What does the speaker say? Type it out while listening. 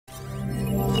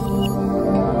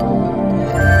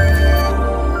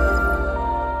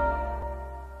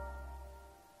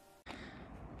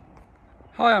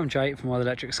Hi, I'm Jake from Wild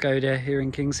Electric Škoda here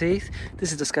in Kings Heath.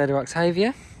 This is the Škoda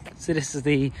Octavia. So this is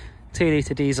the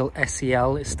 2-litre diesel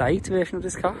SEL estate version of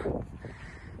this car.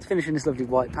 It's finished in this lovely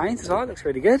white paint as well, it looks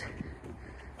really good.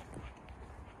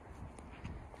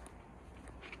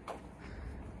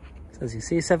 So as you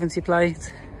see, 70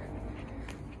 plate.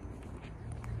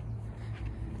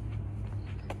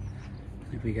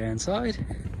 If we go inside,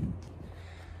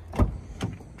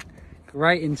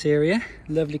 great interior,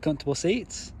 lovely comfortable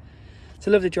seats. It's a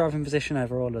lovely driving position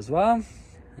overall as well,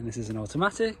 and this is an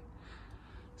automatic.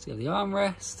 So you have the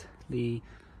armrest, the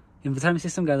infotainment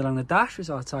system goes along the dash, which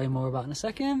I'll tell you more about in a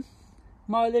second.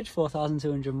 Mileage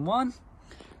 4,201,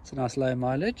 it's a nice low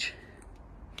mileage.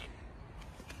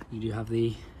 You do have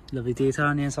the lovely detail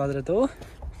on the inside of the door.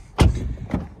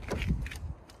 In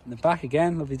the back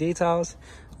again, lovely details,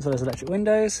 as well as electric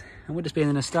windows. And with this being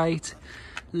an estate,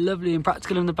 lovely and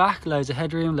practical in the back, loads of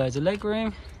headroom, loads of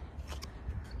legroom.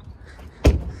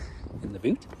 In the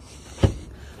boot.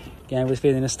 Again, with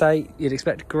being an estate, you'd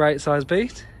expect a great size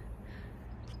boot.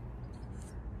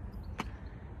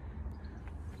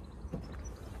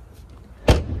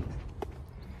 Have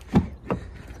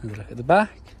a look at the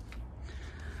back.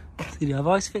 So you do have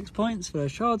ice fix points for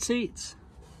those child seats.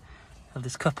 Have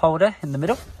this cup holder in the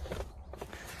middle.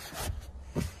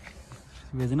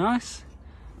 Really nice.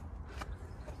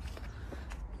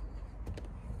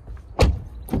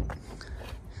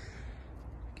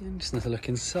 Again, just another look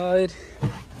inside.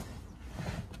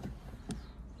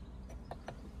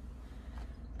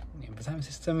 The infotainment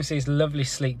system, we see this lovely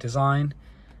sleek design.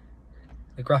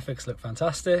 The graphics look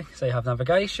fantastic. So you have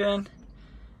navigation,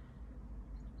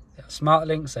 you have smart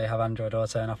links, so you have Android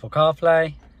Auto and Apple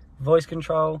CarPlay, voice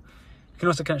control. You can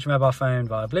also connect your mobile phone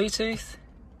via Bluetooth.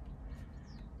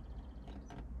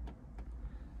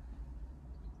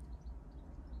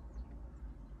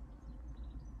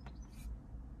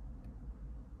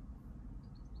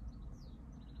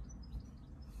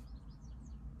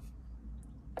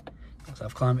 Also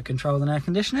have climate control and air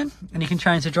conditioning, and you can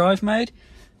change the drive mode,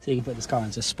 so you can put this car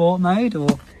into sport mode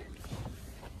or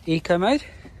eco mode.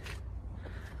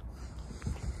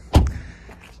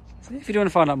 So if you do want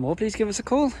to find out more, please give us a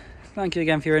call. Thank you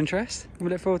again for your interest, and we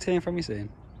look forward to hearing from you soon.